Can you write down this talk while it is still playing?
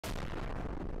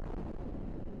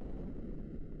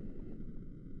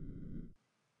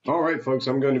All right, folks,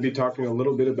 I'm going to be talking a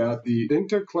little bit about the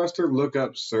Intercluster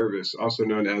Lookup Service, also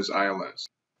known as ILS.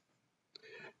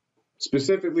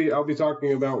 Specifically, I'll be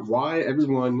talking about why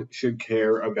everyone should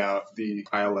care about the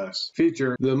ILS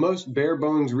feature. The most bare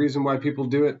bones reason why people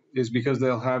do it is because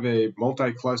they'll have a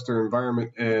multi-cluster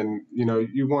environment, and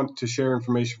you want to share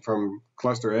information from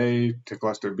cluster A to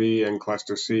cluster B and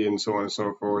cluster C and so on and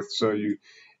so forth. So you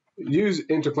use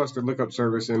Intercluster Lookup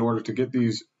Service in order to get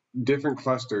these different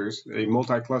clusters, a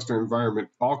multi-cluster environment,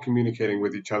 all communicating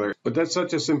with each other. But that's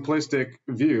such a simplistic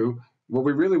view. What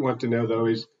we really want to know, though,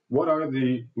 is what are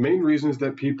the main reasons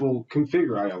that people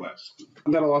configure ILS?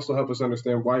 That'll also help us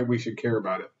understand why we should care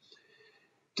about it.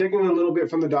 Taking a little bit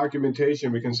from the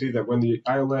documentation, we can see that when the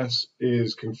ILS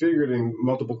is configured in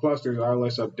multiple clusters,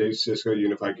 ILS updates Cisco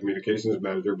Unified Communications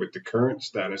Manager with the current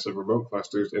status of remote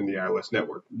clusters in the ILS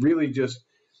network. Really just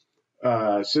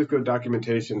Cisco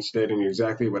documentation stating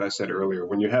exactly what I said earlier.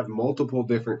 When you have multiple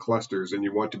different clusters and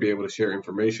you want to be able to share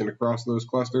information across those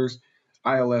clusters,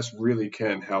 ILS really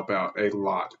can help out a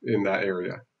lot in that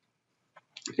area.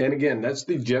 And again, that's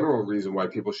the general reason why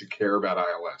people should care about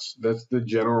ILS. That's the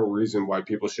general reason why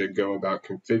people should go about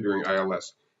configuring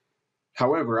ILS.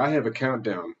 However, I have a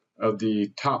countdown of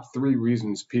the top 3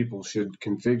 reasons people should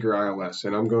configure ILS,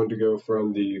 and I'm going to go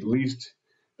from the least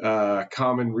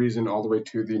common reason all the way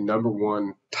to the number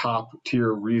 1 top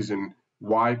tier reason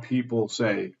why people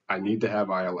say, I need to have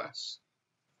ILS.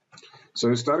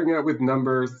 So starting out with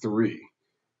number 3,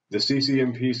 the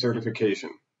CCNP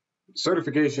certification.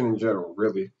 Certification in general,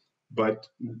 really, but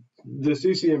the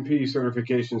CCNP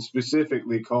certification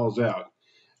specifically calls out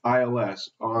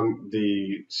ILS on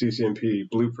the CCNP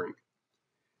blueprint.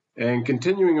 And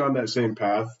continuing on that same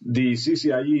path, the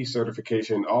CCIE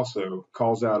certification also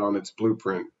calls out on its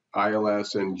blueprint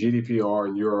ILS and GDPR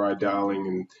and URI dialing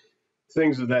and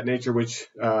things of that nature, which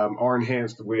are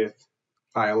enhanced with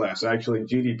ILS. Actually,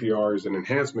 GDPR is an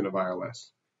enhancement of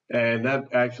ILS. And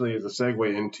that actually is a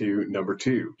segue into number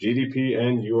 2, GDP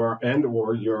and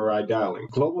or URI dialing.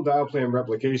 Global dial plan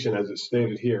replication, as it's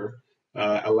stated here,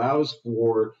 allows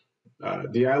for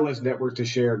the ILS network to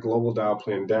share global dial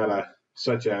plan data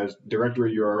such as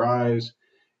directory URIs,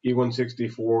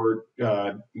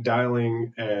 E164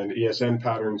 dialing and ESN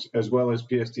patterns, as well as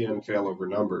PSTN failover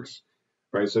numbers.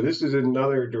 Right. So this is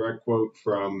another direct quote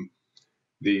from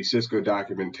the Cisco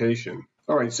documentation.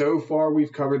 All right, so far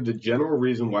we've covered the general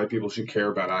reason why people should care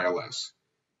about ILS,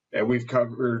 and we've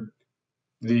covered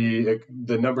the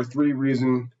number 3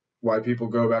 reason why people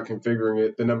go about configuring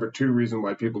it, the number 2 reason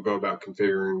why people go about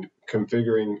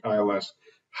configuring ILS.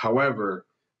 However,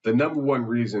 the number 1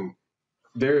 reason,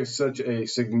 there is such a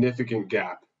significant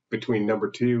gap between number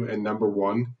 2 and number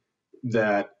 1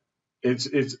 that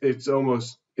it's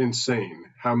almost insane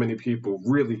how many people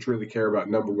really truly care about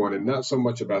number 1 and not so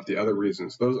much about the other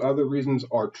reasons. Those other reasons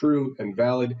are true and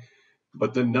valid,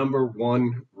 but the number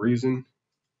 1 reason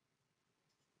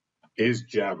is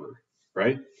Jabber,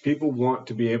 right? People want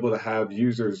to be able to have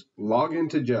users log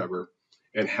into Jabber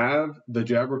and have the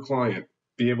Jabber client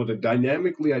be able to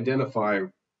dynamically identify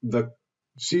the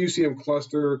CUCM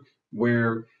cluster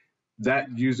where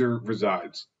that user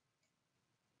resides.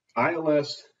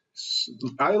 ILS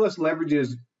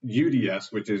leverages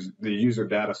UDS, which is the user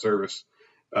data service,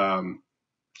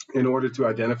 in order to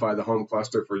identify the home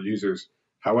cluster for users.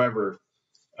 However,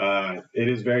 it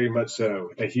is very much so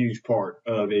a huge part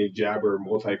of a Jabber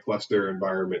multi-cluster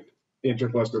environment.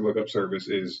 Intercluster Lookup Service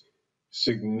is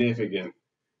significant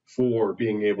for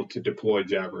being able to deploy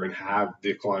Jabber and have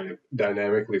the client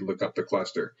dynamically look up the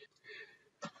cluster.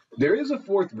 There is a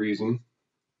 4th reason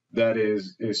that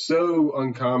is so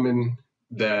uncommon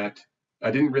that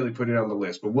I didn't really put it on the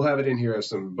list, but we'll have it in here as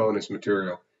some bonus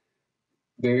material.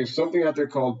 There's something out there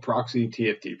called proxy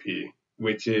TFTP,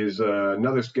 which is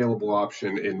another scalable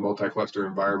option in multi-cluster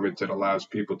environments that allows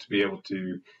people to be able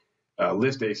to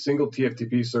list a single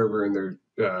TFTP server in their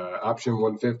option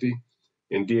 150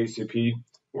 in DHCP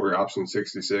or option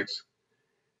 66.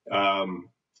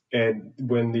 And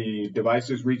when the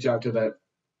devices reach out to that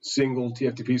single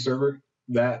TFTP server,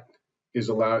 that is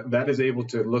able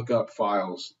to look up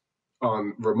files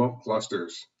on remote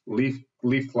clusters, leaf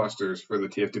clusters for the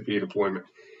TFTP deployment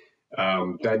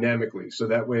dynamically. So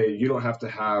that way you don't have to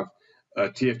have a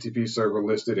TFTP server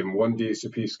listed in one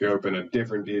DHCP scope and a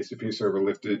different DHCP server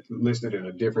listed in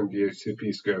a different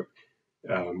DHCP scope.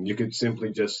 You could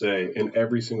simply just say in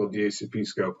every single DHCP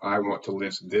scope, I want to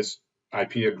list this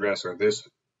IP address or this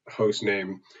host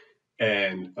name,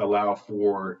 and allow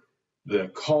for the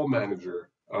call manager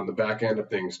on the back end of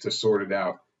things to sort it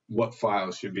out what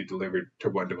files should be delivered to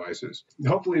what devices.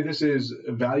 Hopefully this is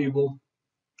valuable.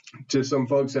 to some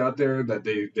folks out there that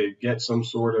they get some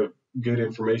sort of good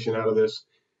information out of this.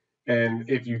 And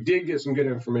if you did get some good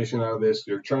information out of this,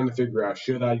 you're trying to figure out,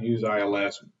 should I use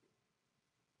ILS?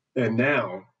 And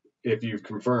now, if you've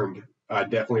confirmed, I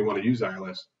definitely want to use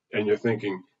ILS, and you're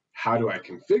thinking, how do I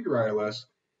configure ILS?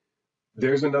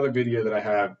 There's another video that I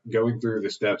have going through the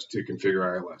steps to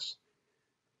configure ILS.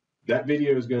 That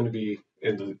video is going to be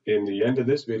in the end of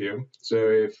this video. So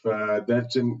if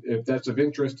that's of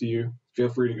interest to you, feel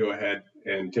free to go ahead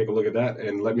and take a look at that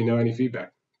and let me know any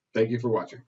feedback. Thank you for watching.